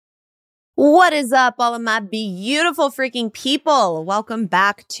What is up, all of my beautiful freaking people? Welcome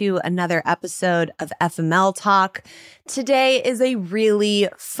back to another episode of FML Talk. Today is a really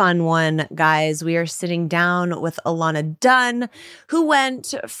fun one, guys. We are sitting down with Ilana Dunn, who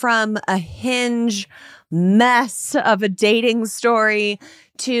went from a Hinge mess of a dating story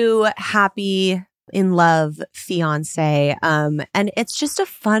to happy in love fiance. And it's just a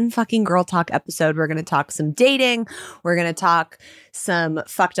fun fucking girl talk episode. We're going to talk some dating. We're going to talk some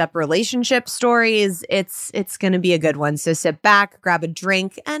fucked up relationship stories. It's going to be a good one. So sit back, grab a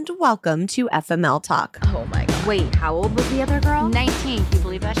drink, and welcome to FML Talk. Oh my God. Wait, how old was the other girl? 19. Can you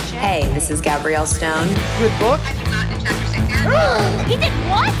believe that shit? Hey, this is Gabrielle Stone. Good book? I did not inject your sick. He did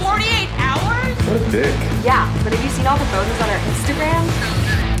what? 48 hours? What a dick. Yeah, but have you seen all the photos on her Instagram?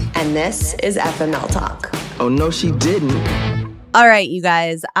 And this is FML Talk. Oh, no, she didn't. All right, you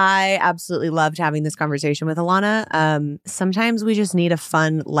guys, I absolutely loved having this conversation with Ilana. Sometimes we just need a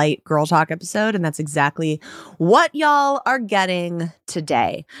fun, light girl talk episode, and that's exactly what y'all are getting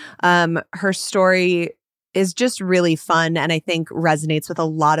today. Her story is just really fun and I think resonates with a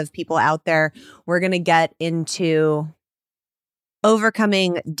lot of people out there. We're going to get into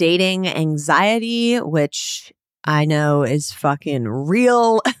overcoming dating anxiety, which I know is fucking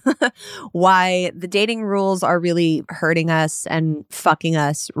real. Why the dating rules are really hurting us and fucking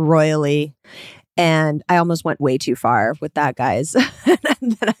us royally. And I almost went way too far with that, guys.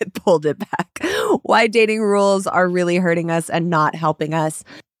 And then I pulled it back. Why dating rules are really hurting us and not helping us.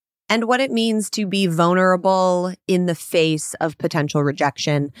 And what it means to be vulnerable in the face of potential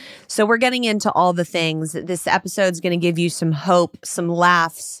rejection. So we're getting into all the things. This episode's going to give you some hope, some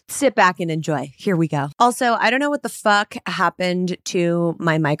laughs. Sit back and enjoy. Here we go. Also, I don't know what the fuck happened to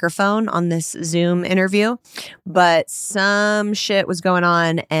my microphone on this Zoom interview, but some shit was going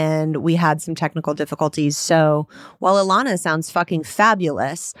on and we had some technical difficulties. So while Ilana sounds fucking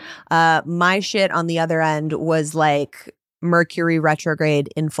fabulous, my shit on the other end was like Mercury retrograde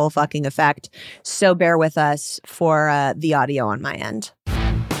in full fucking effect. So bear with us for the audio on my end.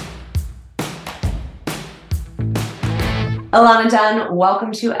 Ilana Dunn,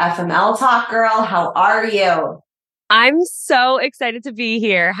 welcome to FML Talk, girl. How are you? I'm so excited to be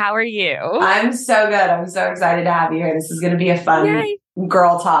here. How are you? I'm so good. I'm so excited to have you here. This is going to be a fun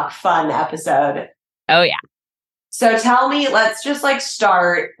girl talk, fun episode. Oh, yeah. So tell me, let's just like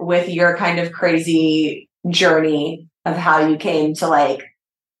start with your kind of crazy journey of how you came to like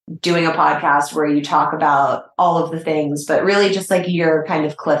doing a podcast where you talk about all of the things, but really just like your kind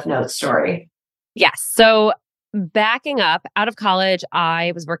of Cliff Notes story. Yes. So backing up, out of college,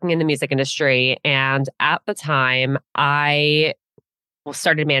 I was working in the music industry. And at the time, I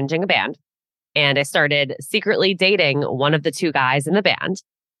started managing a band. And I started secretly dating one of the two guys in the band.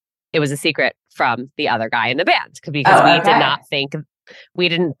 It was a secret from the other guy in the band because we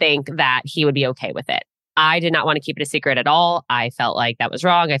didn't think that he would be okay with it. I did not want to keep it a secret at all. I felt like that was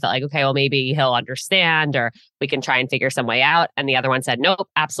wrong. I felt like, okay, well, maybe he'll understand or we can try and figure some way out. And the other one said, nope,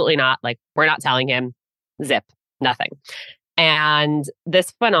 absolutely not. Like, we're not telling him. Zip, nothing. And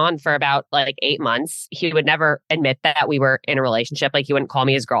this went on for about like 8 months. He would never admit that we were in a relationship. Like, he wouldn't call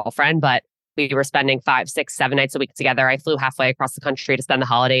me his girlfriend, but we were spending 5, 6, 7 nights a week together. I flew halfway across the country to spend the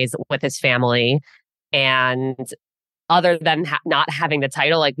holidays with his family. And other than not having the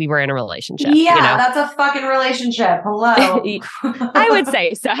title, like, we were in a relationship. Yeah, you know? That's a fucking relationship. Hello. I would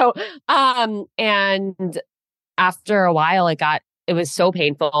say so. And after a while, it was so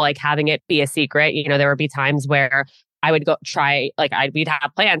painful, like having it be a secret. You know, there would be times where I would we'd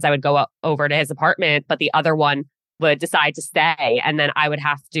have plans. I would go over to his apartment, but the other one would decide to stay. And then I would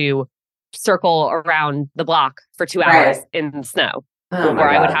have to circle around the block for 2 hours in the snow. Or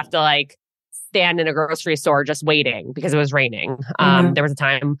I would have to like stand in a grocery store just waiting because it was raining. There was a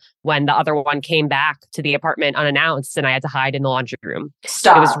time when the other one came back to the apartment unannounced and I had to hide in the laundry room.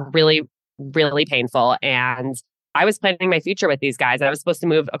 Stop. It was really, really painful. And I was planning my future with these guys. I was supposed to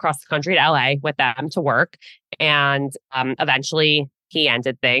move across the country to LA with them to work. And eventually he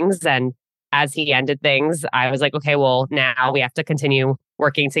ended things. And as he ended things, I was like, okay, well, now we have to continue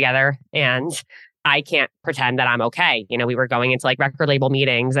working together. And I can't pretend that I'm okay. You know, we were going into like record label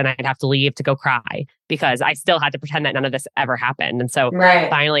meetings and I'd have to leave to go cry because I still had to pretend that none of this ever happened. And so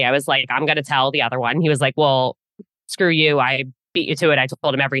finally I was like, I'm going to tell the other one. He was like, well, screw you. I beat you to it. I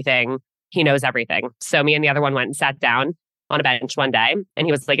told him everything. He knows everything. So me and the other one went and sat down on a bench one day and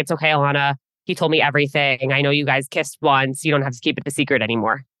he was like, it's okay, Ilana. He told me everything. I know you guys kissed once. You don't have to keep it a secret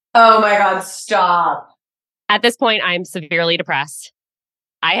anymore. Oh my God, stop. At this point, I'm severely depressed.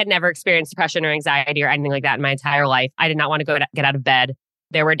 I had never experienced depression or anxiety or anything like that in my entire life. I did not want to get out of bed.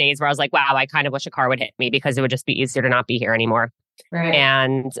 There were days where I was like, wow, I kind of wish a car would hit me because it would just be easier to not be here anymore. Right.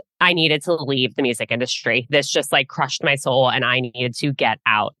 And I needed to leave the music industry. This just like crushed my soul and I needed to get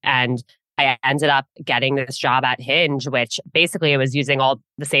out. And I ended up getting this job at Hinge, which basically I was using all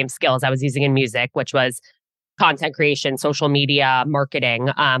the same skills I was using in music, which was content creation, social media, marketing,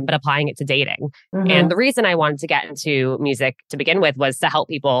 but applying it to dating. And the reason I wanted to get into music to begin with was to help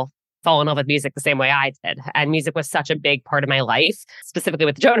people fall in love with music the same way I did. And music was such a big part of my life, specifically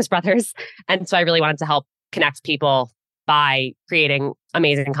with the Jonas Brothers. And so I really wanted to help connect people by creating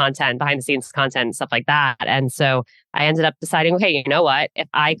amazing content, behind the scenes content, stuff like that. And so I ended up deciding, okay, you know what? If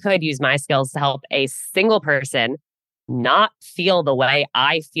I could use my skills to help a single person not feel the way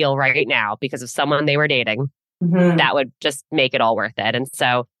I feel right now because of someone they were dating, that would just make it all worth it. And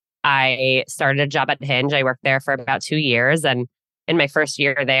so I started a job at Hinge. I worked there for about 2 years. And in my first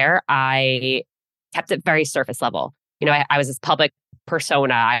year there, I kept it very surface level. You know, I was this public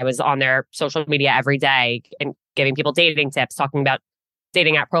persona. I was on their social media every day and giving people dating tips, talking about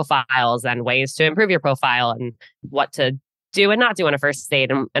dating app profiles and ways to improve your profile and what to do and not do on a first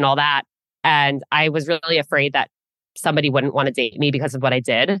date and all that. And I was really afraid that somebody wouldn't want to date me because of what I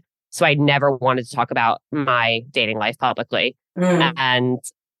did. So I never wanted to talk about my dating life publicly. And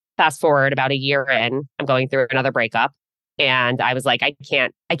fast forward about a year in, I'm going through another breakup. And I was like, I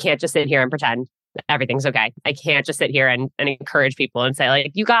can't just sit here and pretend that everything's okay. I can't just sit here and encourage people and say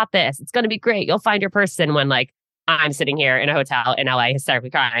like, you got this. It's going to be great. You'll find your person when like I'm sitting here in a hotel in LA hysterically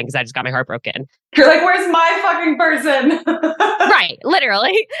crying because I just got my heart broken. You're like, where's my fucking person? Right.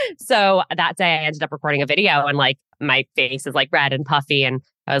 Literally. So that day I ended up recording a video and like my face is like red and puffy. And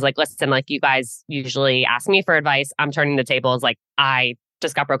I was like, listen, like you guys usually ask me for advice. I'm turning the tables. Like I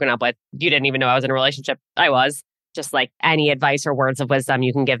just got broken up with. You didn't even know I was in a relationship. I was. Just like any advice or words of wisdom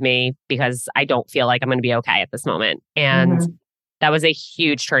you can give me because I don't feel like I'm going to be okay at this moment. And that was a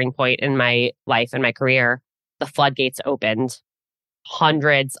huge turning point in my life and my career. The floodgates opened.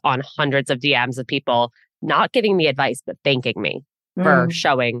 Hundreds on hundreds of DMs of people not giving me advice, but thanking me for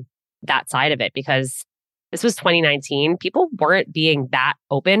showing that side of it. Because this was 2019. People weren't being that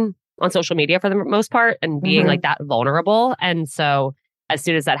open on social media for the most part and being like that vulnerable. And so as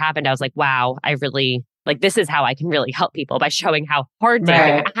soon as that happened, I was like, wow, I really... like, this is how I can really help people by showing how hard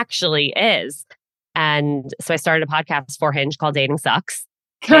dating actually is. And so I started a podcast for Hinge called Dating Sucks.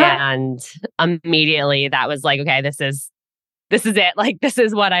 And immediately that was like, okay, this is it. Like, this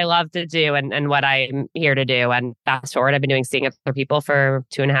is what I love to do and what I'm here to do. And fast forward, I've been doing Seeing Other People for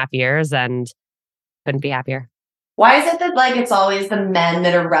 2.5 years and couldn't be happier. Why is it that like it's always the men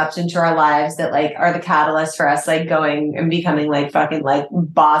that erupt into our lives that like are the catalyst for us like going and becoming like fucking like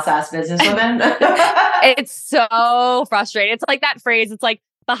boss ass businesswomen? It's so frustrating. It's like that phrase. It's like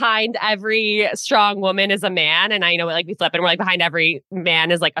behind every strong woman is a man. And I know like we flip and we're like behind every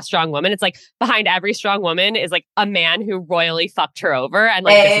man is like a strong woman. It's like behind every strong woman is like a man who royally fucked her over. And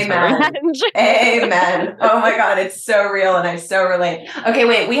like, this is her revenge. Amen. Oh my God. It's so real. And I so relate. Okay,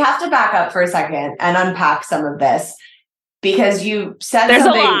 wait, we have to back up for a second and unpack some of this because you said there's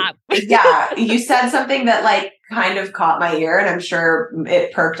something. A lot. Yeah. You said something that like kind of caught my ear and I'm sure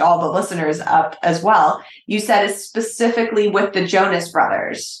it perked all the listeners up as well. You said it's specifically with the Jonas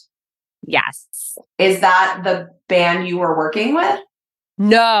Brothers. Yes. Is that the band you were working with?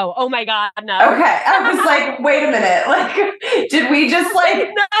 No. Oh my God, no. Okay. I was like, wait a minute. Like, did we just like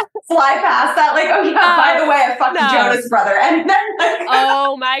fly past that? Like, oh yeah, by the way, I fucked the Jonas Brother. And then like,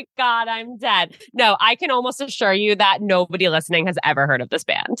 oh my God, I'm dead. No, I can almost assure you that nobody listening has ever heard of this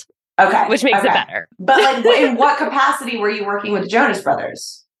band. Okay. Which makes it better. But like, in what capacity were you working with the Jonas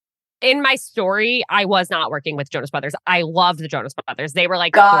Brothers? In my story, I was not working with Jonas Brothers. I loved the Jonas Brothers. They were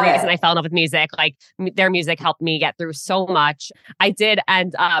like the reason I fell in love with music. Like their music helped me get through so much. I did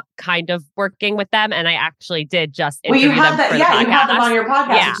end up kind of working with them, and I actually did just interview them for the podcast. You had them on your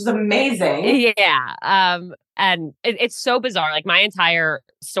podcast, which is amazing. Yeah. And it's so bizarre. Like my entire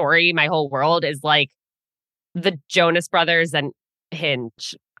story, my whole world is like the Jonas Brothers and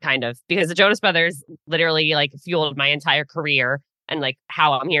Hinge, kind of, because the Jonas Brothers literally like fueled my entire career. And like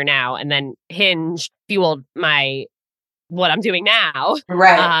how I'm here now. And then Hinge fueled what I'm doing now.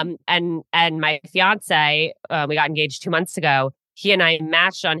 Right. And my fiance, we got engaged 2 months ago. He and I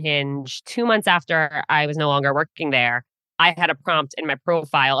matched on Hinge 2 months after I was no longer working there. I had a prompt in my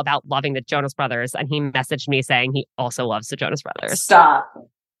profile about loving the Jonas Brothers. And he messaged me saying he also loves the Jonas Brothers. Stop.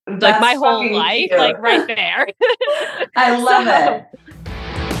 That's like my whole life, cute. Like right there. I love it.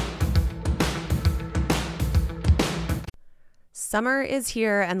 Summer is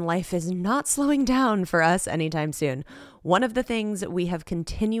here and life is not slowing down for us anytime soon. One of the things we have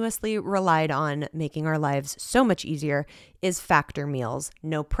continuously relied on making our lives so much easier is Factor meals.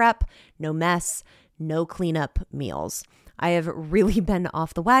 No prep, no mess, no cleanup meals. I have really been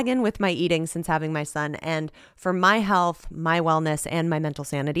off the wagon with my eating since having my son, and for my health, my wellness, and my mental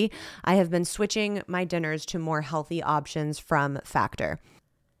sanity, I have been switching my dinners to more healthy options from Factor.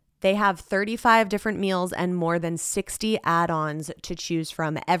 They have 35 different meals and more than 60 add-ons to choose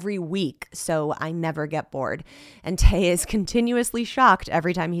from every week, so I never get bored. And Tay is continuously shocked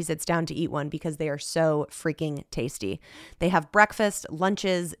every time he sits down to eat one because they are so freaking tasty. They have breakfast,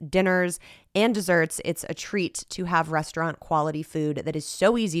 lunches, dinners, and desserts. It's a treat to have restaurant quality food that is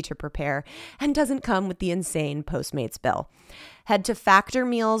so easy to prepare and doesn't come with the insane Postmates bill. Head to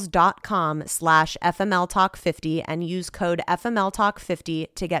factormeals.com/FMLTalk50 and use code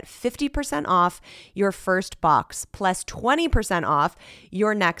FMLTalk50 to get 50% off your first box plus 20% off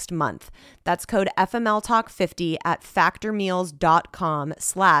your next month. That's code FMLTalk50 at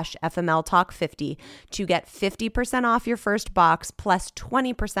factormeals.com/FMLTalk50 to get 50% off your first box plus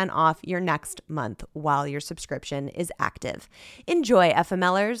 20% off your next month while your subscription is active. Enjoy,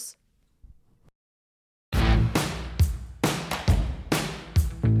 FMLers.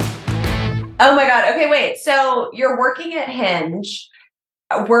 Oh my God. Okay, wait. So you're working at Hinge.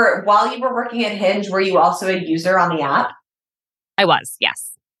 While you were working at Hinge, were you also a user on the app? I was,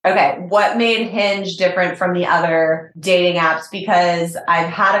 yes. Okay. What made Hinge different from the other dating apps? Because I've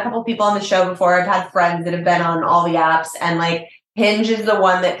had a couple people on the show before. I've had friends that have been on all the apps, and like Hinge is the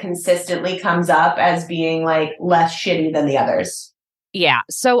one that consistently comes up as being like less shitty than the others. Yeah.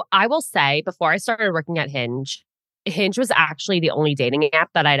 So I will say, before I started working at Hinge, Hinge was actually the only dating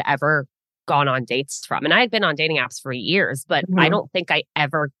app that I'd ever gone on dates from. And I had been on dating apps for years, but I don't think I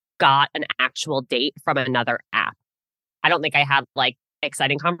ever got an actual date from another app. I don't think I had like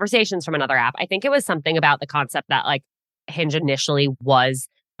exciting conversations from another app. I think it was something about the concept that like Hinge initially was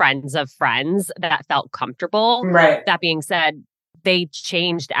friends of friends that felt comfortable. Right. That being said, they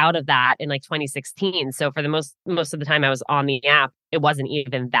changed out of that in like 2016. So for the most of the time I was on the app, it wasn't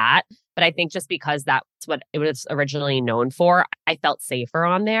even that. But I think just because that's what it was originally known for, I felt safer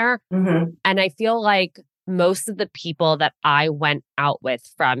on there. Mm-hmm. And I feel like most of the people that I went out with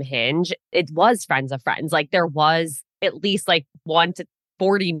from Hinge, it was friends of friends. Like there was at least like 1 to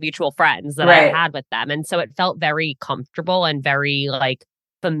 40 mutual friends that I had with them. And so it felt very comfortable and very like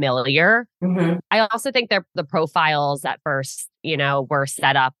familiar. Mm-hmm. I also think the profiles at first, were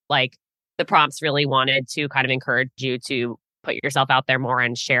set up like the prompts really wanted to kind of encourage you to put yourself out there more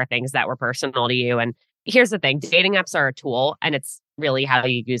and share things that were personal to you. And here's the thing, dating apps are a tool and it's really how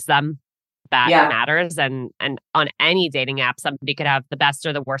you use them that matters. And on any dating app, somebody could have the best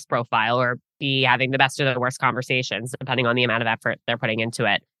or the worst profile or be having the best or the worst conversations, depending on the amount of effort they're putting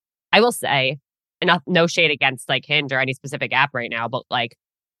into it. I will say, and no shade against like Hinge or any specific app right now, but like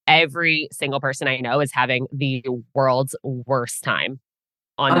every single person I know is having the world's worst time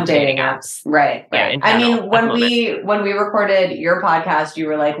on dating apps. Right. Yeah, I mean, when we recorded your podcast, you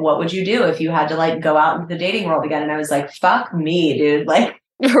were like, what would you do if you had to like go out into the dating world again? And I was like, fuck me, dude. Like,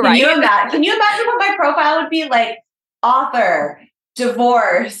 can you imagine what my profile would be? Like, author,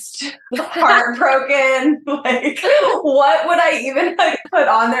 divorced, heartbroken. Like, what would I even like put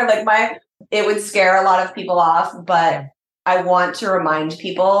on there? Like it would scare a lot of people off, but I want to remind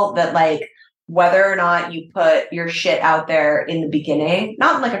people that like, whether or not you put your shit out there in the beginning,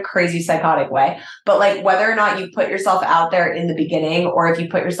 not in like a crazy psychotic way, but like whether or not you put yourself out there in the beginning, or if you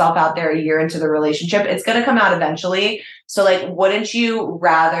put yourself out there a year into the relationship, it's going to come out eventually. So like, wouldn't you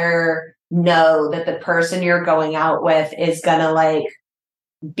rather know that the person you're going out with is going to like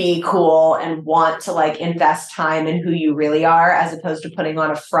be cool and want to like invest time in who you really are, as opposed to putting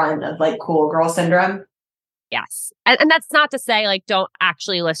on a front of like cool girl syndrome? Yes. And that's not to say like don't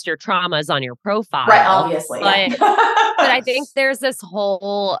actually list your traumas on your profile. Right, obviously. But, but I think there's this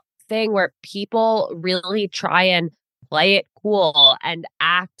whole thing where people really try and play it cool and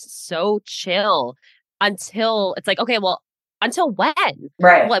act so chill until it's like, okay, well, until when?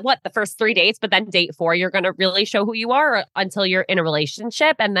 Right. Like what, the first 3 dates, but then date 4, you're going to really show who you are until you're in a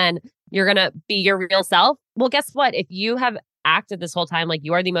relationship and then you're going to be your real self. Well, guess what? If you have acted this whole time like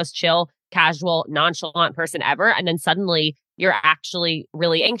you are the most chill, casual, nonchalant person ever, and then suddenly you're actually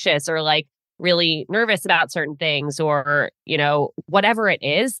really anxious or like really nervous about certain things or, whatever it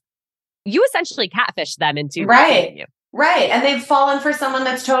is, you essentially catfish them into right. You. Right. And they've fallen for someone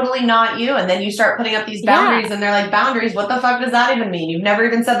that's totally not you. And then you start putting up these boundaries and they're like, boundaries? What the fuck does that even mean? You've never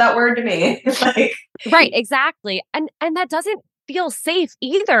even said that word to me. Like, right. Exactly. And that doesn't feel safe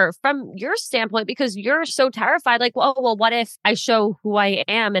either from your standpoint because you're so terrified. Like, well, what if I show who I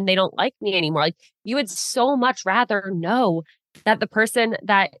am and they don't like me anymore? Like, you would so much rather know that the person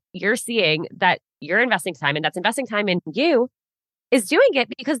that you're seeing, that you're investing time in, that's investing time in you, is doing it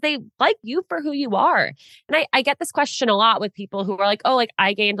because they like you for who you are. And I get this question a lot with people who are like, oh, like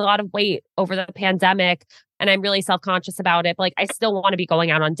I gained a lot of weight over the pandemic and I'm really self-conscious about it. But like, I still want to be going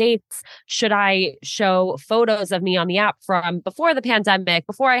out on dates. Should I show photos of me on the app from before the pandemic,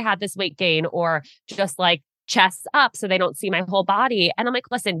 before I had this weight gain, or just like chest up so they don't see my whole body? And I'm like,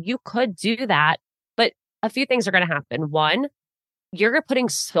 listen, you could do that, but a few things are going to happen. One, you're putting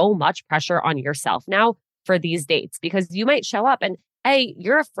so much pressure on yourself now for these dates because you might show up and A,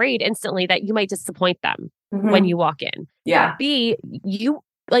 you're afraid instantly that you might disappoint them when you walk in. Yeah. B, you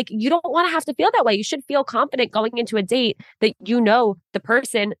don't want to have to feel that way. You should feel confident going into a date that you know the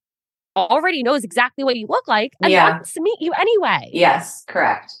person already knows exactly what you look like and wants to meet you anyway. Yes,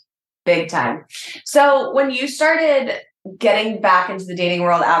 correct. Big time. So when you started getting back into the dating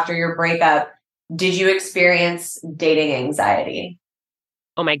world after your breakup, did you experience dating anxiety?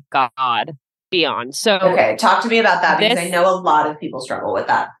 Oh my God. Beyond. So okay, talk to me about that because I know a lot of people struggle with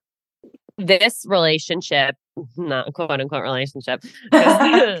that. This relationship, not quote unquote relationship,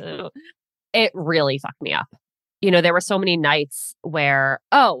 it really fucked me up. You know, there were so many nights where,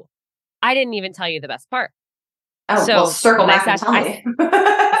 I didn't even tell you the best part. Oh, so well, circle back and tell me.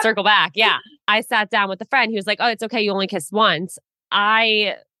 Circle back. Yeah. I sat down with a friend. He was like, oh, it's okay. You only kissed once.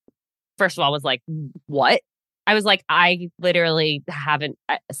 I, first of all, was like, what? I was like, I literally haven't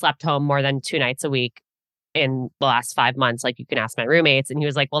slept home more than 2 nights a week in the last 5 months. Like, you can ask my roommates. And he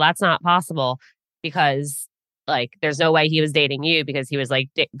was like, well, that's not possible because like, there's no way he was dating you because he was like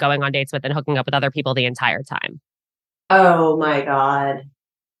going on dates with and hooking up with other people the entire time. Oh my God.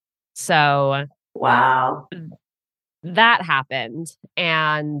 So, wow. That happened.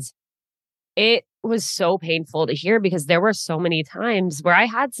 And it was so painful to hear because there were so many times where I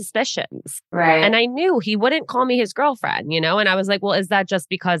had suspicions. Right. And I knew he wouldn't call me his girlfriend, you know? And I was like, well, is that just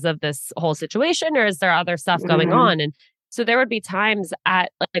because of this whole situation or is there other stuff going on? And so there would be times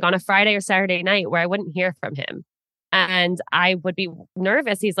at like on a Friday or Saturday night where I wouldn't hear from him. And I would be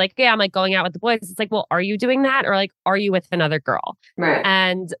nervous. He's like, yeah, I'm like going out with the boys. It's like, well, are you doing that? Or like, are you with another girl? Right.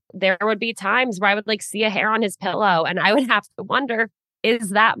 And there would be times where I would like see a hair on his pillow and I would have to wonder,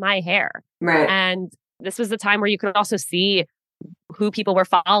 is that my hair? Right. And this was the time where you could also see who people were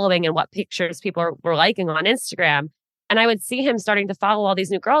following and what pictures people were liking on Instagram. And I would see him starting to follow all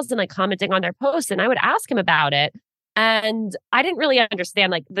these new girls and like commenting on their posts. And I would ask him about it. And I didn't really understand,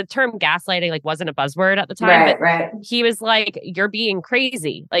 like the term gaslighting, like wasn't a buzzword at the time. Right. He was like, you're being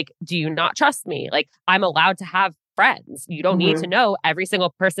crazy. Like, do you not trust me? Like, I'm allowed to have friends. You don't need to know every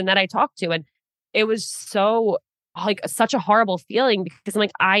single person that I talk to. And it was so like such a horrible feeling because I'm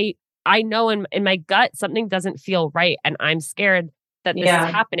like, I know in my gut, something doesn't feel right. And I'm scared that this is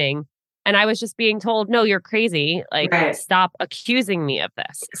happening. And I was just being told, no, you're crazy. Like, stop accusing me of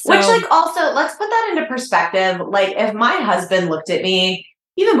this. So, which, like, also, let's put that into perspective. Like, if my husband looked at me,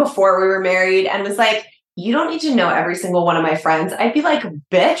 even before we were married, and was like, you don't need to know every single one of my friends, I'd be like,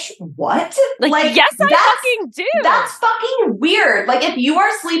 bitch, what? Like yes, I fucking do. That's fucking weird. Like, if you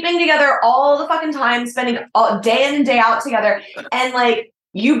are sleeping together all the fucking time, spending all day in and day out together, and, like,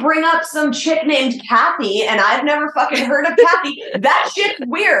 you bring up some chick named Kathy and I've never fucking heard of Kathy. That shit's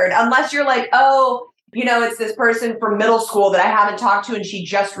weird unless you're like, oh, you know, it's this person from middle school that I haven't talked to and she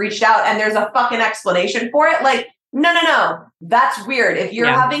just reached out and there's a fucking explanation for it. Like, no. That's weird. If you're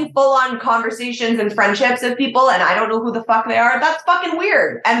having full on conversations and friendships with people and I don't know who the fuck they are, that's fucking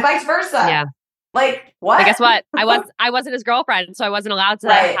weird. And vice versa. Yeah. Like, what? But guess what? I wasn't his girlfriend, so I wasn't allowed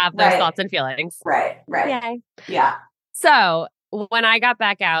to have those thoughts and feelings. Right. Yay. Yeah. So when I got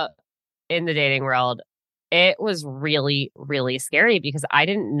back out in the dating world, it was really, really scary because I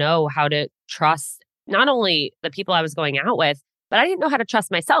didn't know how to trust not only the people I was going out with, but I didn't know how to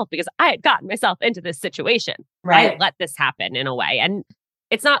trust myself because I had gotten myself into this situation. Right. I let this happen in a way. And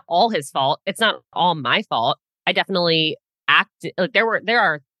it's not all his fault. It's not all my fault. I definitely acted like there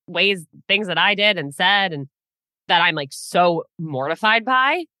are things that I did and said and that I'm like so mortified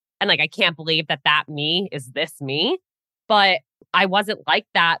by. And like, I can't believe that me is this me. But I wasn't like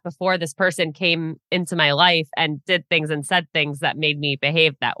that before this person came into my life and did things and said things that made me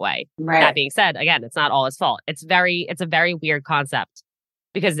behave that way. Right. That being said, again, it's not all his fault. It's a very weird concept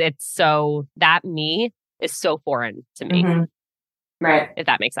because that me is so foreign to me. Mm-hmm. Right. If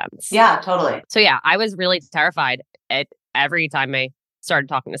that makes sense. Yeah, totally. So yeah, I was really terrified at every time I started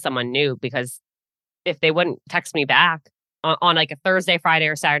talking to someone new because if they wouldn't text me back on like a Thursday, Friday,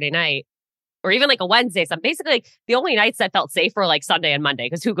 or Saturday night, or even like a Wednesday. So basically like the only nights that felt safe were like Sunday and Monday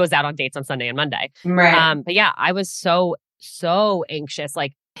because who goes out on dates on Sunday and Monday? Right. But yeah, I was so anxious,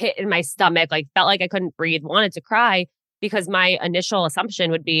 like hit in my stomach, like felt like I couldn't breathe, wanted to cry because my initial assumption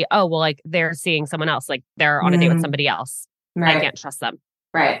would be, oh, well, like they're seeing someone else, like they're on a date with somebody else. I can't trust them.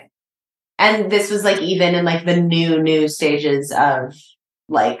 Right. And this was like even in like the new stages of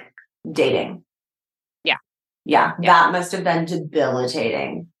like dating. Yeah. That must have been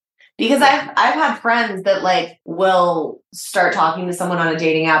debilitating. Because I've had friends that like will start talking to someone on a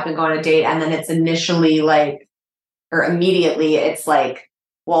dating app and go on a date, and then it's initially like, or immediately it's like,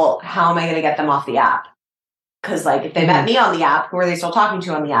 well, how am I going to get them off the app? Because like if they met me on the app, who are they still talking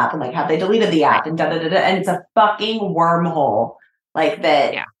to on the app? And like have they deleted the app and da da da da? And it's a fucking wormhole like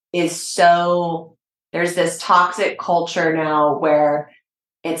that is so. There's this toxic culture now where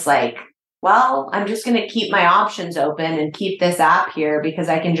it's like, well, I'm just going to keep my options open and keep this app here because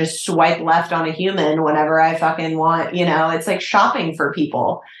I can just swipe left on a human whenever I fucking want. You know, it's like shopping for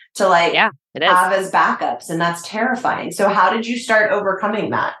people to like have as backups. And that's terrifying. So how did you start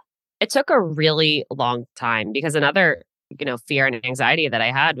overcoming that? It took a really long time because another, fear and anxiety that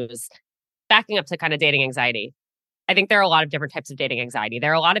I had was backing up to kind of dating anxiety. I think there are a lot of different types of dating anxiety.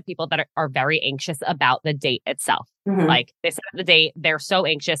 There are a lot of people that are very anxious about the date itself. Like they set up the date, they're so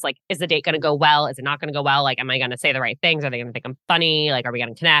anxious. Like, is the date going to go well? Is it not going to go well? Like, am I going to say the right things? Are they going to think I'm funny? Like, are we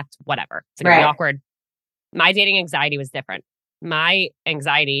going to connect? Whatever. It's going to be awkward. My dating anxiety was different. My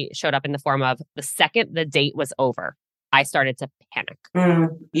anxiety showed up in the form of the second the date was over, I started to panic.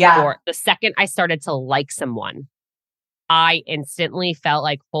 Or the second I started to like someone, I instantly felt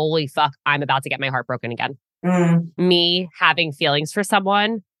like, holy fuck, I'm about to get my heart broken again. Me having feelings for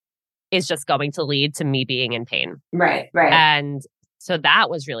someone is just going to lead to me being in pain. Right. And so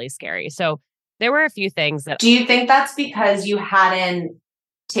that was really scary. So there were a few things that... Do you think that's because you hadn't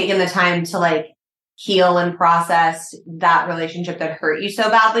taken the time to like heal and process that relationship that hurt you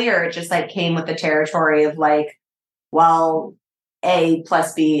so badly? Or it just like came with the territory of like, well, A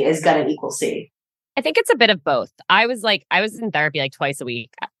plus B is going to equal C? I think it's a bit of both. I was in therapy like twice a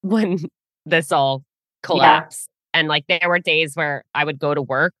week when this all collapse. And like there were days where I would go to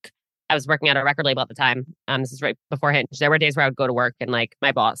work. I was working at a record label at the time. This is right before Hinge. There were days where I would go to work and like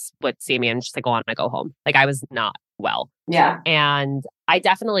my boss would see me and just like, go on, I go home. Like I was not well. And I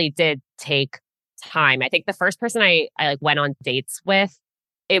definitely did take time. I think the first person I like went on dates with,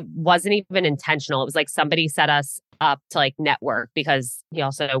 it wasn't even intentional. It was like somebody set us up to like network because he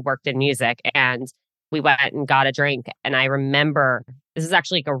also worked in music, and we went and got a drink. And I remember this is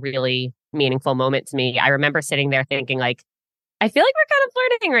actually like a really meaningful moment to me. I remember sitting there thinking like, I feel like we're kind of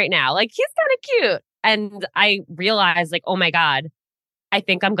flirting right now. Like he's kind of cute. And I realized like, oh my God, I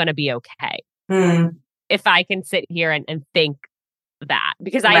think I'm going to be okay. If I can sit here and think that,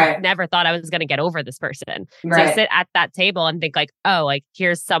 because I never thought I was going to get over this person. So I sit at that table and think like, oh, like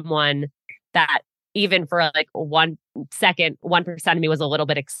here's someone that even for like 1 second, 1% of me was a little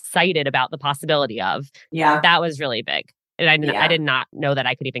bit excited about the possibility of. That was really big. And I did not know that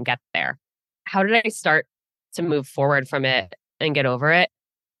I could even get there. How did I start to move forward from it and get over it?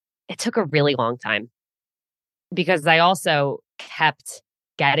 It took a really long time because I also kept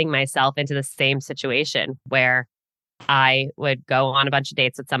getting myself into the same situation where I would go on a bunch of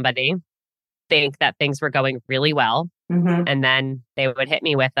dates with somebody, think that things were going really well. And then they would hit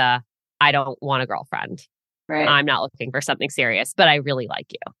me with I don't want a girlfriend. I'm not looking for something serious, but I really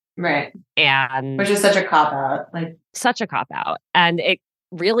like you. And which is such a cop out. Like such a cop out. And it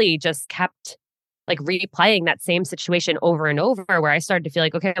really just kept like replaying that same situation over and over where I started to feel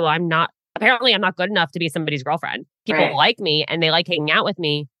like, okay, well, I'm not good enough to be somebody's girlfriend. People like me and they like hanging out with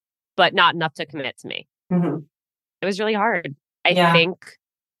me, but not enough to commit to me. It was really hard. I think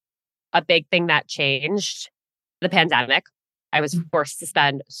a big thing that changed the pandemic, I was forced to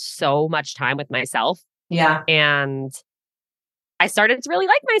spend so much time with myself. And I started to really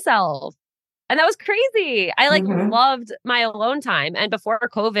like myself. And that was crazy. I like loved my alone time. And before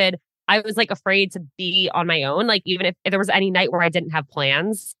COVID, I was like afraid to be on my own. Like even if there was any night where I didn't have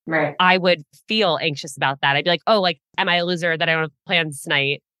plans, I would feel anxious about that. I'd be like, oh, like, am I a loser that I don't have plans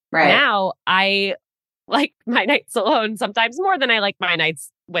tonight? Now I like my nights alone sometimes more than I like my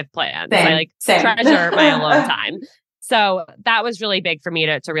nights with plans. I like treasure my alone time. So that was really big for me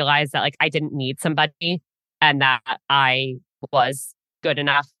to realize that like I didn't need somebody and that I was good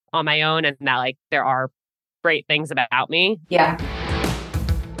enough on my own and that like there are great things about me.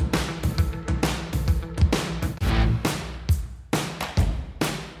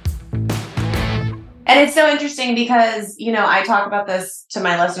 And it's so interesting because, you know, I talk about this to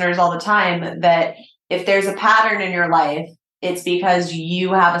my listeners all the time that if there's a pattern in your life, it's because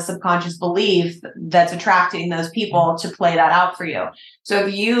you have a subconscious belief that's attracting those people to play that out for you. So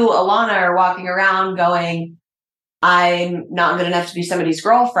if you, Ilana, are walking around going, I'm not good enough to be somebody's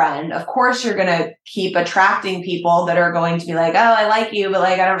girlfriend, of course you're going to keep attracting people that are going to be like, oh, I like you, but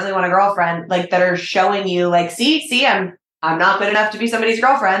like, I don't really want a girlfriend, like that are showing you like, see, I'm not good enough to be somebody's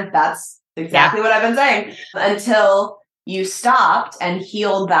girlfriend. That's exactly what I've been saying until you stopped and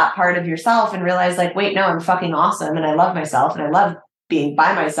healed that part of yourself and realized like, wait, no, I'm fucking awesome. And I love myself and I love being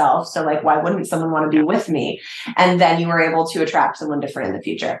by myself. So like, why wouldn't someone want to be with me? And then you were able to attract someone different in the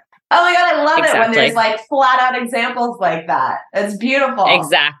future. Oh my God, I love it when there's like flat out examples like that. It's beautiful.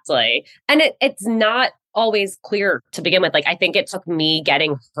 Exactly. And it's not always clear to begin with. Like, I think it took me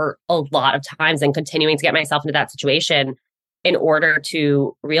getting hurt a lot of times and continuing to get myself into that situation in order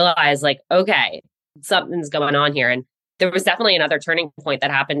to realize like, okay, something's going on here. And there was definitely another turning point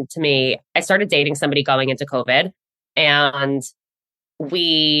that happened to me. I started dating somebody going into COVID, and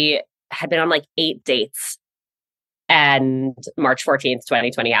we had been on like 8 dates. And March 14th,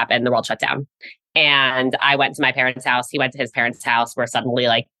 2020 happened, the world shut down. And I went to my parents' house. He went to his parents' house. We're suddenly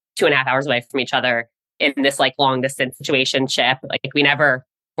like 2.5 hours away from each other in this like long distance situationship. Like we never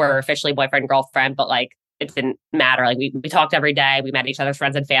were officially boyfriend, girlfriend, but like it didn't matter. Like we talked every day. We met each other's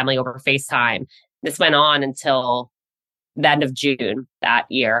friends and family over FaceTime. This went on until the end of June that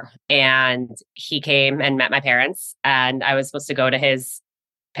year. And he came and met my parents. And I was supposed to go to his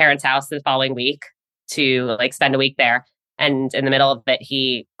parents' house the following week to like spend a week there. And in the middle of it,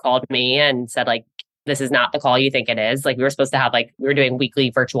 he called me and said like, this is not the call you think it is. Like we were supposed to have like, we were doing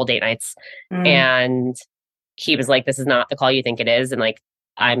weekly virtual date nights. And he was like, this is not the call you think it is. And like,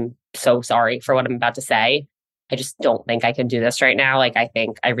 I'm so sorry for what I'm about to say. I just don't think I can do this right now. Like, I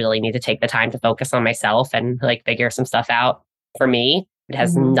think I really need to take the time to focus on myself and like figure some stuff out for me. It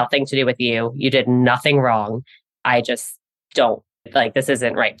has nothing to do with you. You did nothing wrong. I just don't like, this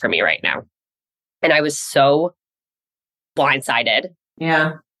isn't right for me right now. And I was so blindsided.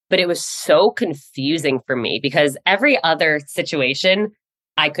 Yeah. But it was so confusing for me because every other situation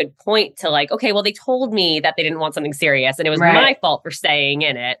I could point to like, okay, well, they told me that they didn't want something serious and it was my fault for staying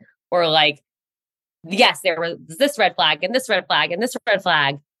in it. Or like, yes, there was this red flag and this red flag and this red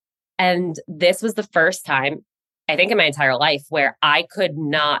flag. And this was the first time, I think in my entire life, where I could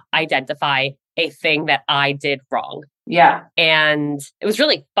not identify a thing that I did wrong. Yeah. And it was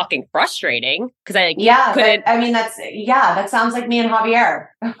really fucking frustrating because I couldn't. That sounds like me and Javier.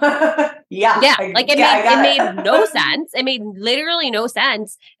 It made no sense. It made literally no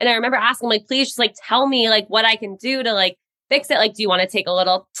sense. And I remember asking like, please just like tell me like what I can do to like fix it. Like, do you want to take a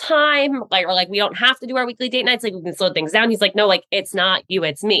little time? Like, or like, we don't have to do our weekly date nights. Like we can slow things down. He's like, no, like it's not you,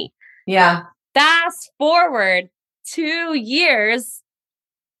 it's me. Yeah. Fast forward 2 years,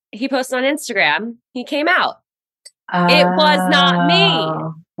 he posted on Instagram, he came out. It was not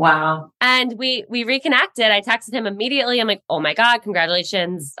me. Wow. And we reconnected. I texted him immediately. I'm like, oh my God,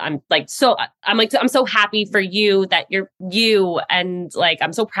 congratulations. I'm so happy for you that you're you. And like,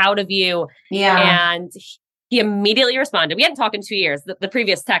 I'm so proud of you. Yeah. And he immediately responded. We hadn't talked in 2 years. The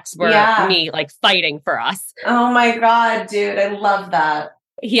previous texts were me like fighting for us. Oh my God, dude. I love that.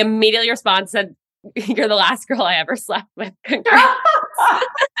 He immediately responded, said, you're the last girl I ever slept with. Congrats.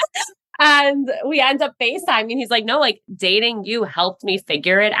 And we end up FaceTime and he's like, no, like dating you helped me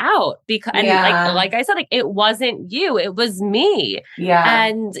figure it out because like I said, like it wasn't you, it was me. Yeah.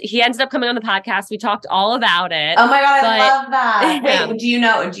 And he ended up coming on the podcast. We talked all about it. Oh my God, I love that. Wait, do you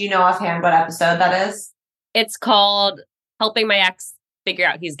know offhand what episode that is? It's called Helping My Ex Figure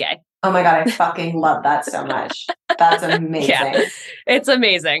Out He's Gay. Oh my God, I fucking love that so much. That's amazing. Yeah, it's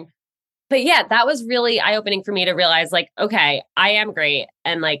amazing. But yeah, that was really eye-opening for me to realize like, okay, I am great.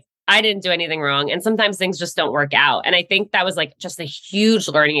 And like, I didn't do anything wrong. And sometimes things just don't work out. And I think that was like just a huge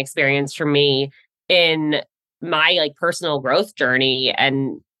learning experience for me in my like personal growth journey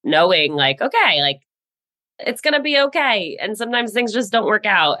and knowing like, okay, like it's going to be okay. And sometimes things just don't work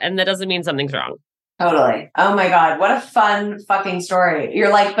out. And that doesn't mean something's wrong. Totally. Oh my God. What a fun fucking story.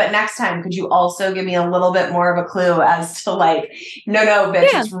 You're like, but next time, could you also give me a little bit more of a clue as to like, no, bitch,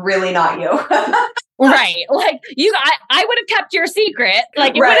 it's really not you. Right. Like I would have kept your secret.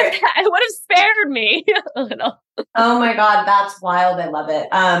 Like it would have spared me a little. Oh my God. That's wild. I love it.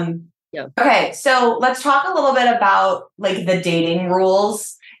 Okay. So let's talk a little bit about like the dating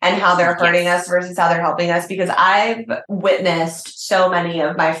rules and how they're hurting us versus how they're helping us, because I've witnessed so many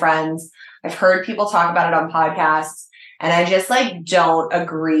of my friends. I've heard people talk about it on podcasts, and I just like don't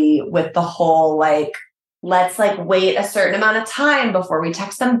agree with the whole like, let's like wait a certain amount of time before we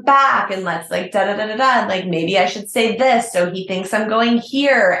text them back, and let's like like maybe I should say this so he thinks I'm going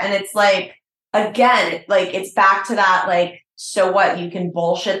here. And it's like, again, like it's back to that like, so what, you can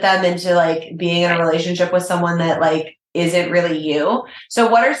bullshit them into like being in a relationship with someone that like isn't really you. So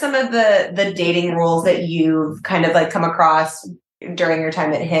what are some of the dating rules that you've kind of like come across during your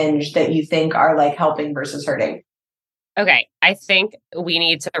time at Hinge that you think are like helping versus hurting? Okay, I think we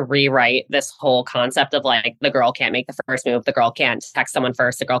need to rewrite this whole concept of like the girl can't make the first move, the girl can't text someone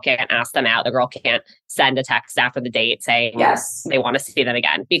first, the girl can't ask them out, the girl can't send a text after the date saying they want to see them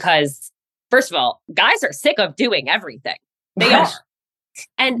again. Because first of all, guys are sick of doing everything. They are.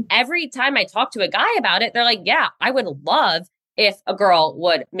 And every time I talk to a guy about it, they're like, yeah, I would love if a girl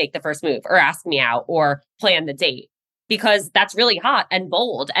would make the first move or ask me out or plan the date. Because that's really hot and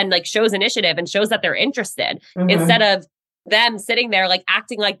bold and like shows initiative and shows that they're interested instead of them sitting there like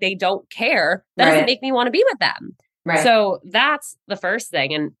acting like they don't care. That doesn't make me want to be with them. So that's the first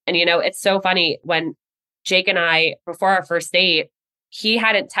thing. And you know, it's so funny when Jake and I, before our first date, he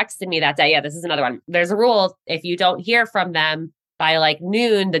hadn't texted me that day. Yeah, this is another one. There's a rule. If you don't hear from them by like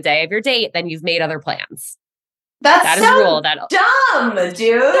noon, the day of your date, then you've made other plans. That is a rule that dumb,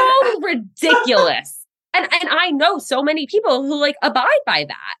 dude. So ridiculous. And I know so many people who like abide by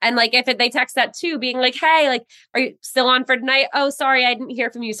that. And like if they text that too, being like, hey, like, are you still on for tonight? Oh, sorry, I didn't hear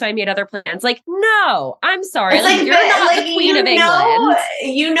from you, so I made other plans. Like, no, I'm sorry. It's like you're not the queen of England.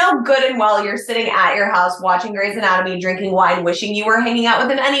 You know good and well you're sitting at your house watching Grey's Anatomy, drinking wine, wishing you were hanging out with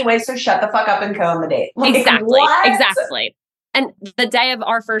him anyway, so shut the fuck up and go on the date. Like, Exactly. And the day of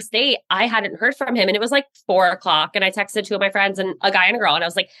our first date, I hadn't heard from him. And it was like 4:00. And I texted two of my friends and a guy and a girl. And I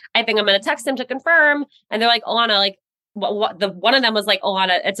was like, I think I'm going to text him to confirm. And they're like, Ilana, like, one of them was like,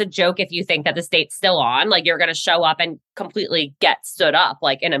 Ilana, it's a joke if you think that this date's still on. Like, you're going to show up and completely get stood up,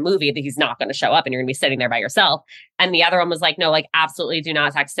 like in a movie that he's not going to show up and you're going to be sitting there by yourself. And the other one was like, no, like, absolutely do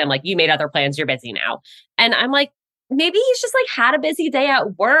not text him. Like, you made other plans. You're busy now. And I'm like, maybe he's just like had a busy day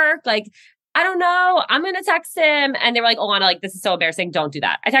at work. Like, I don't know. I'm going to text him. And they were like, Ilana, like, this is so embarrassing. Don't do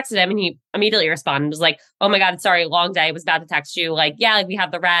that. I texted him and he immediately responded and was like, oh my God, sorry, long day. I was about to text you. Like, yeah, like we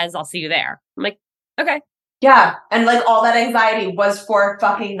have the res. I'll see you there. I'm like, okay. Yeah. And like all that anxiety was for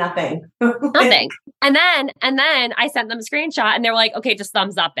fucking nothing. Nothing. And then I sent them a screenshot and they were like, okay, just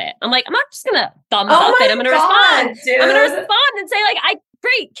thumbs up it. I'm like, I'm not just going to thumbs up it. I'm going to respond. Dude. I'm going to respond and say like,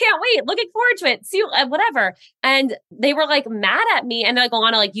 great, can't wait, looking forward to it, see you, whatever. And they were like mad at me and they're like,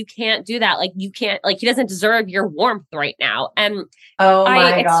 Ilana, like you can't do that. Like you can't, like he doesn't deserve your warmth right now. And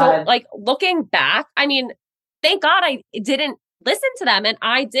it's so like looking back, I mean, thank God I didn't listen to them and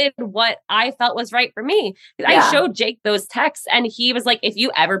I did what I felt was right for me. Yeah. I showed Jake those texts and he was like, if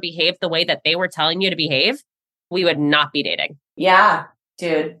you ever behaved the way that they were telling you to behave, we would not be dating. Yeah.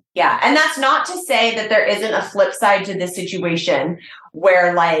 Dude. Yeah. And that's not to say that there isn't a flip side to this situation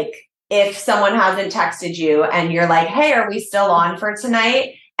where like, if someone hasn't texted you and you're like, hey, are we still on for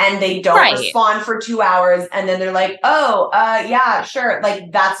tonight? And they don't respond for 2 hours. And then they're like, oh, yeah, sure.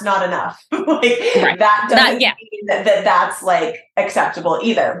 Like, that's not enough. That doesn't mean that's like acceptable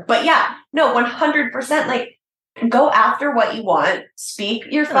either. But yeah, no, 100%. Like, go after what you want. Speak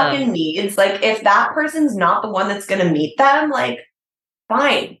your fucking needs. Like, if that person's not the one that's going to meet them, like,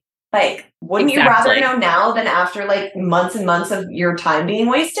 fine. Like, wouldn't you rather know now than after like months and months of your time being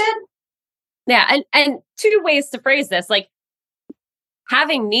wasted? Yeah. And two ways to phrase this, like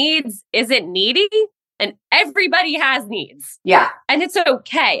having needs isn't needy and everybody has needs. Yeah. And it's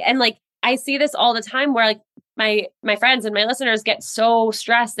okay. And like, I see this all the time where like my friends and my listeners get so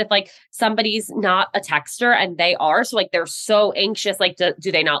stressed if like somebody's not a texter and they are. So like, they're so anxious. Like,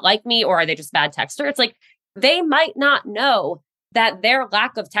 do they not like me or are they just bad texter? It's like, they might not know that their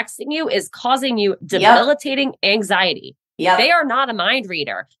lack of texting you is causing you debilitating anxiety. Yep. They are not a mind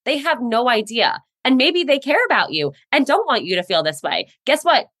reader. They have no idea. And maybe they care about you and don't want you to feel this way. Guess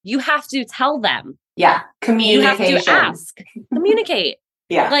what? You have to tell them. Yeah. Communication. You have to ask. Communicate.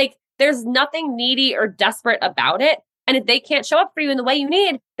 Yeah. Like there's nothing needy or desperate about it. And if they can't show up for you in the way you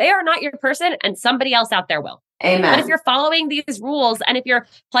need, they are not your person and somebody else out there will. Amen. But if you're following these rules and if you're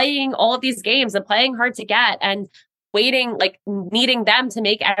playing all of these games and playing hard to get and waiting, like needing them to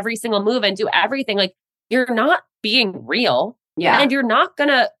make every single move and do everything, like you're not being real. Yeah. And you're not going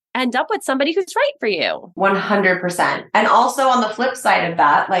to end up with somebody who's right for you. 100%. And also on the flip side of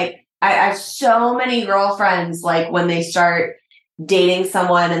that, like I have so many girlfriends, like when they start dating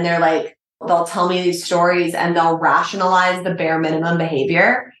someone and they're like, they'll tell me these stories and they'll rationalize the bare minimum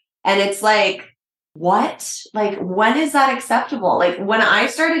behavior. And it's like, what? Like, when is that acceptable? Like when I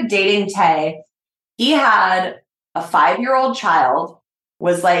started dating Tay, he had a 5-year-old child,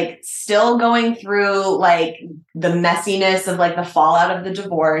 was like still going through like the messiness of like the fallout of the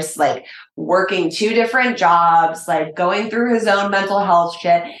divorce, like working 2 different jobs, like going through his own mental health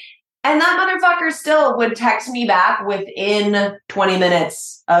shit. And that motherfucker still would text me back within 20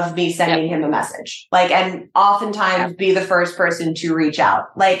 minutes of me sending him a message. Like, and oftentimes be the first person to reach out.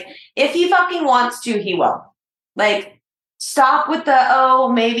 Like, if he fucking wants to, he will. Like, stop with the,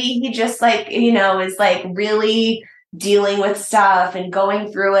 oh, maybe he just like, you know, is like really dealing with stuff and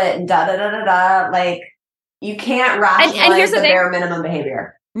going through it and da da da da da. Like, you can't rationalize and here's the thing. bare minimum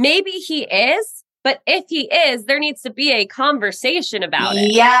behavior. Maybe he is, but if he is, there needs to be a conversation about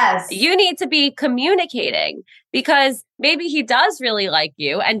it. Yes. You need to be communicating, because maybe he does really like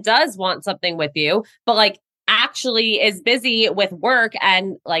you and does want something with you, but like actually is busy with work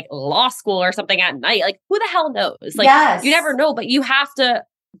and like law school or something at night. Like, who the hell knows? Like, Yes. you never know, but you have to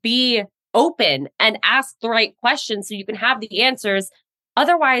be open and ask the right questions so you can have the answers.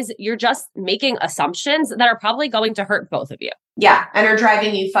 Otherwise, you're just making assumptions that are probably going to hurt both of you. Yeah, and are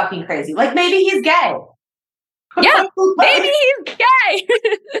driving you fucking crazy. Like, maybe he's gay. Yeah, maybe he's gay.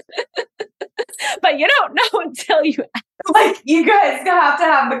 But you don't know until you ask. Like, you guys have to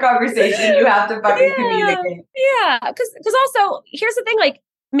have the conversation. You have to fucking communicate. Yeah, because also, here's the thing. Like,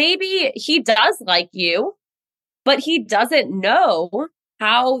 maybe he does like you, but he doesn't know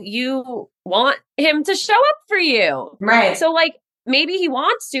how you want him to show up for you. Right. So, like, maybe he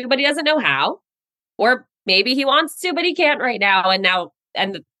wants to, but he doesn't know how. Or maybe he wants to, but he can't right now.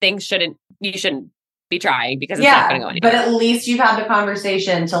 And the things you shouldn't be trying, because it's not going to go anywhere. But at least you've had the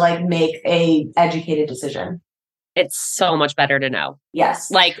conversation to like make a educated decision. It's so much better to know.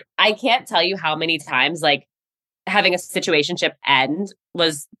 Yes. Like, I can't tell you how many times like having a situationship end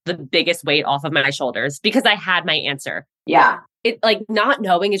was the biggest weight off of my shoulders, because I had my answer. Yeah. It like not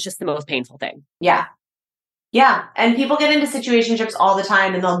knowing is just the most painful thing. Yeah. Yeah. And people get into situationships all the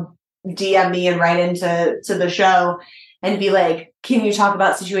time, and they'll DM me and write into the show and be like, can you talk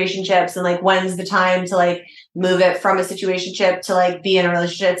about situationships? And like, when's the time to like move it from a situationship to like be in a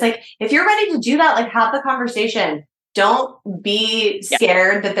relationship? It's like, if you're ready to do that, like, have the conversation. Don't be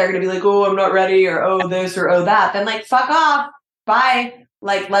scared that they're going to be like, oh, I'm not ready, or oh, this, or oh, that. Then like, fuck off. Bye.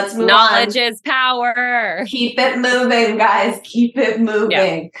 Like, let's move on. Knowledge is power. Keep it moving, guys. Keep it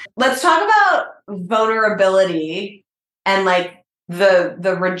moving. Yeah. Let's talk about vulnerability and like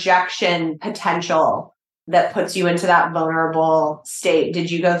the rejection potential that puts you into that vulnerable state.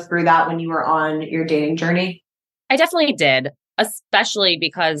 Did you go through that when you were on your dating journey? I definitely did, especially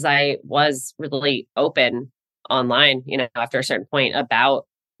because I was really open online, after a certain point about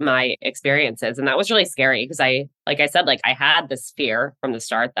my experiences. And that was really scary, because I had this fear from the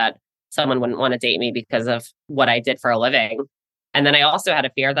start that someone wouldn't want to date me because of what I did for a living. And then I also had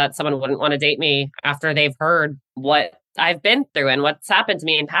a fear that someone wouldn't want to date me after they've heard what I've been through and what's happened to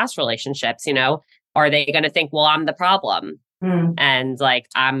me in past relationships. Are they going to think, well, I'm the problem and like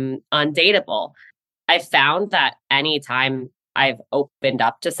I'm undateable? I found that anytime I've opened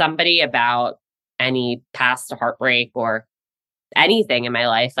up to somebody about any past heartbreak or anything in my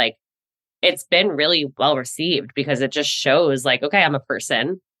life, like, it's been really well received, because it just shows like, okay, I'm a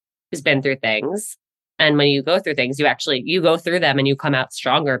person who's been through things. And when you go through things, you go through them and you come out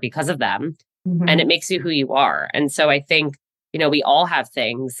stronger because of them. Mm-hmm. And it makes you who you are. And so I think, we all have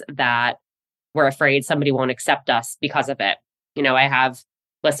things that we're afraid somebody won't accept us because of it. I have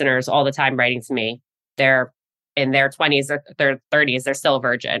listeners all the time writing to me. They're in their 20s or their 30s, they're still a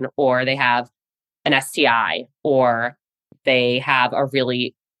virgin, or they have an STI, or they have a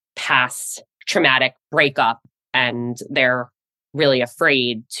really past traumatic breakup and they're really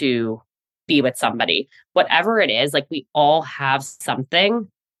afraid to be with somebody. Whatever it is, like, we all have something.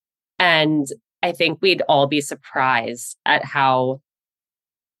 And I think we'd all be surprised at how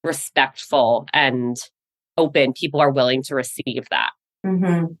respectful and open people are willing to receive that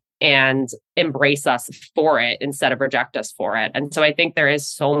and embrace us for it instead of reject us for it. And so I think there is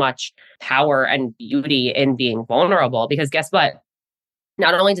so much power and beauty in being vulnerable, because guess what?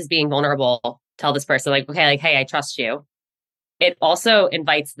 Not only does being vulnerable tell this person like, okay, like, hey, I trust you, it also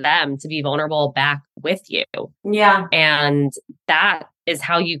invites them to be vulnerable back with you. Yeah. And that is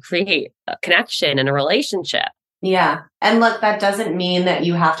how you create a connection in a relationship. Yeah. And look, that doesn't mean that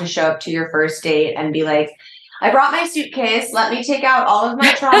you have to show up to your first date and be like, I brought my suitcase. Let me take out all of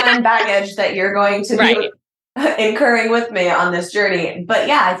my trauma and baggage that you're going to be incurring with me on this journey. But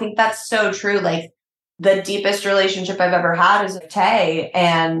yeah, I think that's so true. Like, the deepest relationship I've ever had is with Tay.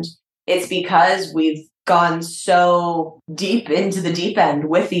 And it's because we've gone so deep into the deep end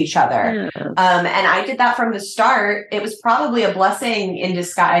with each other. Yeah. And I did that from the start. It was probably a blessing in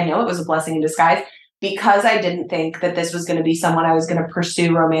disguise. I know it was a blessing in disguise, because I didn't think that this was going to be someone I was going to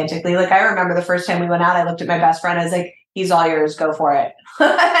pursue romantically. Like, I remember the first time we went out, I looked at my best friend. I was like, he's all yours. Go for it.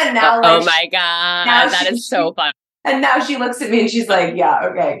 And now, oh my God. That is so fun. And now she looks at me and she's like, yeah,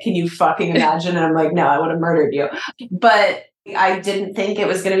 okay. Can you fucking imagine? And I'm like, no, I would have murdered you. But I didn't think it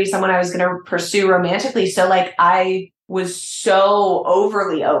was going to be someone I was going to pursue romantically. So like, I was so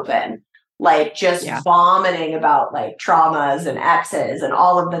overly open like just vomiting about like traumas and exes and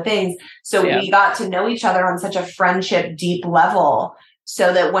all of the things. So we got to know each other on such a friendship deep level,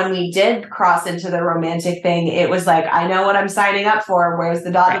 so that when we did cross into the romantic thing, it was like, I know what I'm signing up for. Where's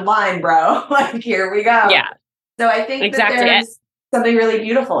the dotted line, bro? Like, here we go. Yeah. So I think that there's something really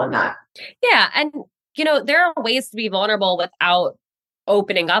beautiful in that. Yeah. And, you know, there are ways to be vulnerable without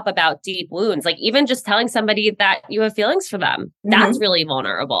opening up about deep wounds. Like even just telling somebody that you have feelings for them, that's really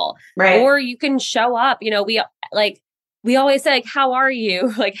vulnerable. Right. Or you can show up, you know, we always say like, how are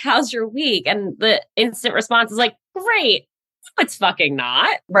you? Like, how's your week? And the instant response is like, great. No, it's fucking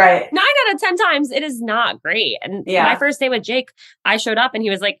not. Right. 9 out of 10 times it is not great. And my first day with Jake, I showed up and he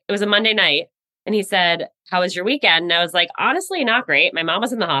was like, it was a Monday night. And he said, how was your weekend? And I was like, honestly, not great. My mom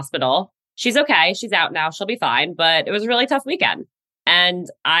was in the hospital. She's okay. She's out now. She'll be fine. But it was a really tough weekend. And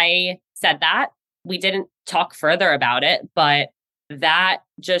I said that. We didn't talk further about it, but that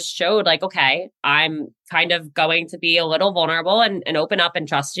just showed like, okay, I'm kind of going to be a little vulnerable and open up and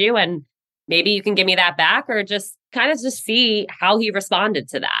trust you. And maybe you can give me that back, or just kind of just see how he responded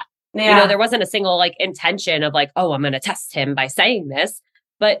to that. Yeah. You know, there wasn't a single like intention of like, oh, I'm going to test him by saying this,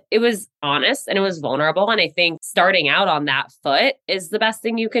 but it was honest and it was vulnerable. And I think starting out on that foot is the best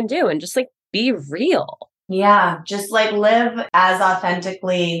thing you can do, and just like be real. Yeah. Just like live as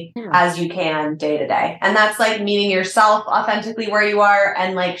authentically as you can day to day. And that's like meeting yourself authentically where you are,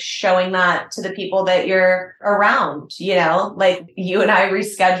 and like showing that to the people that you're around, you know, like you and I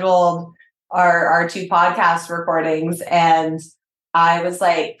rescheduled our 2 podcast recordings, and I was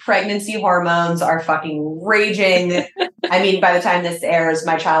like, pregnancy hormones are fucking raging. I mean, by the time this airs,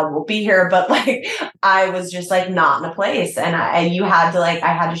 my child will be here, but like, I was just like not in a place. And I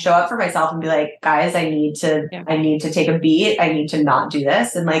had to show up for myself and be like, guys, I need to take a beat. I need to not do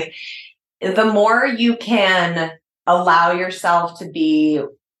this. And like, the more you can allow yourself to be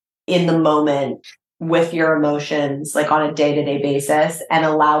in the moment with your emotions, like on a day-to-day basis, and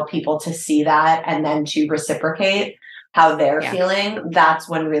allow people to see that and then to reciprocate how they're feeling, that's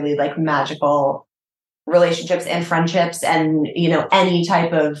when really like magical relationships and friendships and, you know, any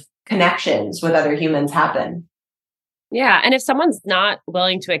type of connections with other humans happen. Yeah. And if someone's not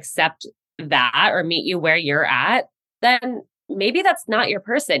willing to accept that or meet you where you're at, then maybe that's not your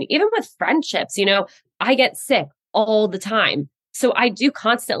person. Even with friendships, you know, I get sick all the time. So I do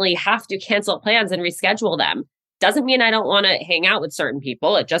constantly have to cancel plans and reschedule them. Doesn't mean I don't want to hang out with certain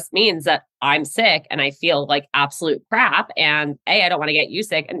people. It just means that I'm sick and I feel like absolute crap. And A, I don't want to get you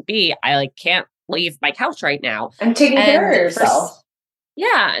sick. And B, I like can't leave my couch right now. I'm taking care of yourself.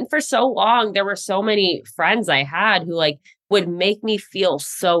 And for so long, there were so many friends I had who like would make me feel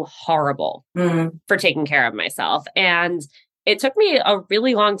so horrible for taking care of myself. And it took me a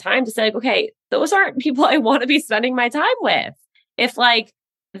really long time to say, like, okay, those aren't people I want to be spending my time with. If like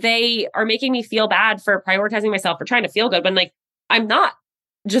they are making me feel bad for prioritizing myself, for trying to feel good, when like I'm not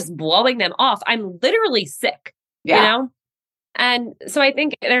just blowing them off, I'm literally sick, you know? And so I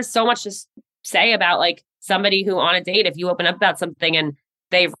think there's so much to say about like somebody who on a date, if you open up about something and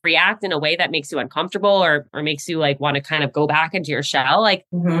they react in a way that makes you uncomfortable or makes you like want to kind of go back into your shell, like,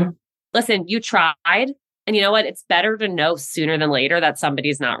 listen, you tried. And you know what? It's better to know sooner than later that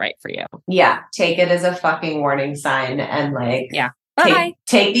somebody's not right for you. Yeah. Take it as a fucking warning sign and like,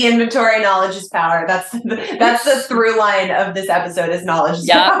 take the inventory. Knowledge is power. That's the through line of this episode is knowledge is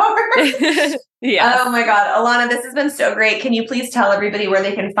power. Oh my God. Ilana, this has been so great. Can you please tell everybody where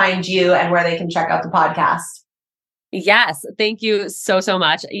they can find you and where they can check out the podcast? Yes. Thank you so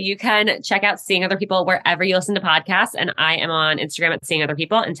much. You can check out Seeing Other People wherever you listen to podcasts. And I am on Instagram at Seeing Other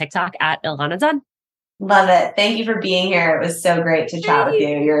People and TikTok at Ilana Dunn. Love it. Thank you for being here. It was so great to chat with you.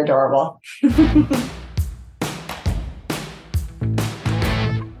 You're adorable.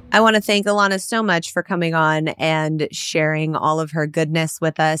 I want to thank Ilana so much for coming on and sharing all of her goodness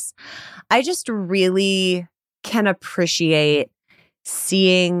with us. I just really can appreciate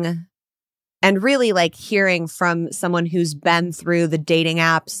seeing and really like hearing from someone who's been through the dating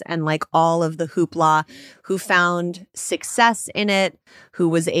apps and like all of the hoopla, who found success in it, who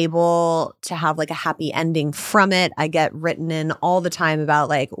was able to have like a happy ending from it. I get written in all the time about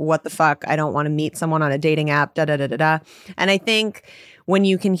like, what the fuck? I don't want to meet someone on a dating app, And I think when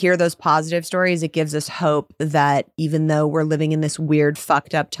you can hear those positive stories, it gives us hope that even though we're living in this weird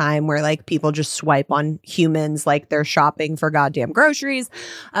fucked up time where like people just swipe on humans like they're shopping for goddamn groceries,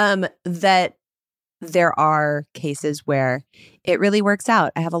 that there are cases where it really works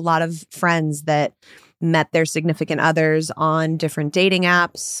out. I have a lot of friends that met their significant others on different dating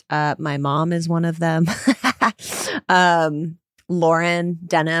apps. My mom is one of them. Lauren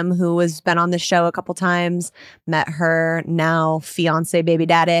Denham, who has been on the show a couple times, met her now fiance baby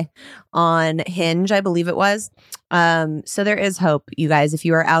daddy on Hinge, I believe it was. So there is hope, you guys. If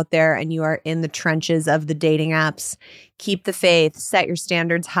you are out there and you are in the trenches of the dating apps, keep the faith, set your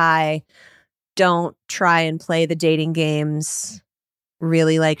standards high. Don't try and play the dating games.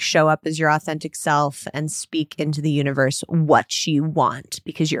 Really show up as your authentic self and speak into the universe what you want,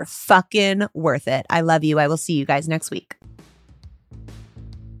 because you're fucking worth it. I love you. I will see you guys next week.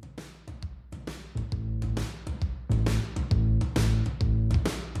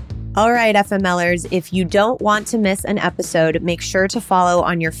 All right, FMLers, if you don't want to miss an episode, make sure to follow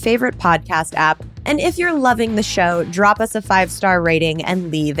on your favorite podcast app. And if you're loving the show, drop us a 5-star rating and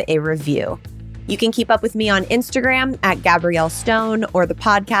leave a review. You can keep up with me on Instagram at Gabrielle Stone or the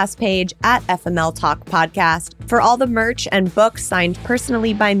podcast page at FML Talk Podcast. For all the merch and books signed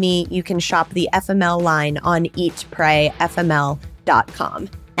personally by me, you can shop the FML line on eatprayfml.com.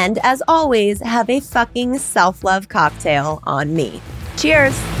 And as always, have a fucking self-love cocktail on me.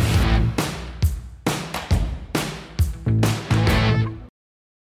 Cheers!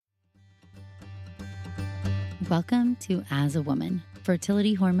 Welcome to As a Woman,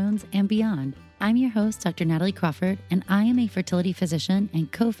 Fertility Hormones and Beyond. I'm your host, Dr. Natalie Crawford, and I am a fertility physician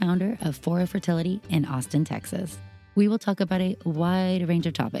and co-founder of Fora Fertility in Austin, Texas. We will talk about a wide range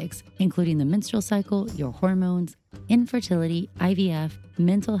of topics, including the menstrual cycle, your hormones, infertility, IVF,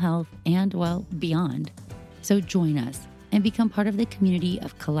 mental health, and, well, beyond. So join us and become part of the community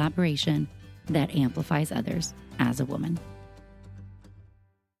of collaboration that amplifies others as a woman.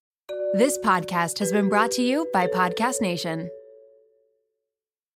 This podcast has been brought to you by Podcast Nation.